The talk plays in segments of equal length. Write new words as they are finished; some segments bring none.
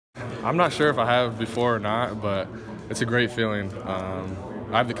I'm not sure if I have before or not, but it's a great feeling.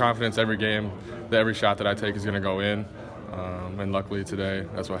 I have the confidence every game that every shot that I take is going to go in, and luckily today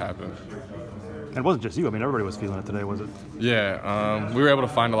that's what happened. And it wasn't just you. I mean, everybody was feeling it today, was it? Yeah, we were able to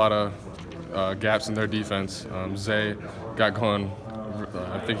find a lot of gaps in their defense. Zay got going.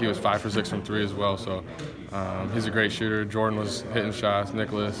 I think he was 5 for 6 from 3 as well. So he's a great shooter. Jordan was hitting shots.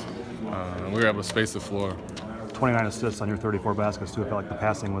 Nicholas. We were able to space the floor. 29 assists on your 34 baskets too. I felt like the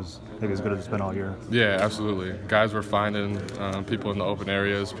passing was maybe as good as it's been all year. Yeah, absolutely. Guys were finding people in the open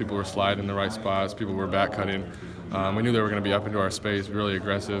areas. People were sliding in the right spots. People were back cutting. We knew they were going to be up into our space, really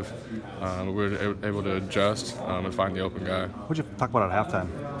aggressive. We were able to adjust and find the open guy. What did you talk about at halftime?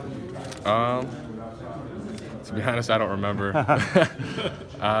 To be honest, I don't remember.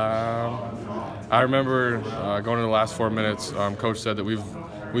 I remember going into the last 4 minutes. Coach said that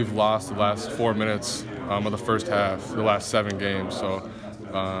we've lost the last 4 minutes of the first half, the last 7 games. So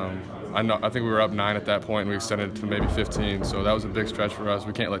I think we were up 9 at that point, and we extended to maybe 15. So that was a big stretch for us.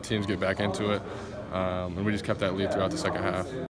 We can't let teams get back into it, and we just kept that lead throughout the second half.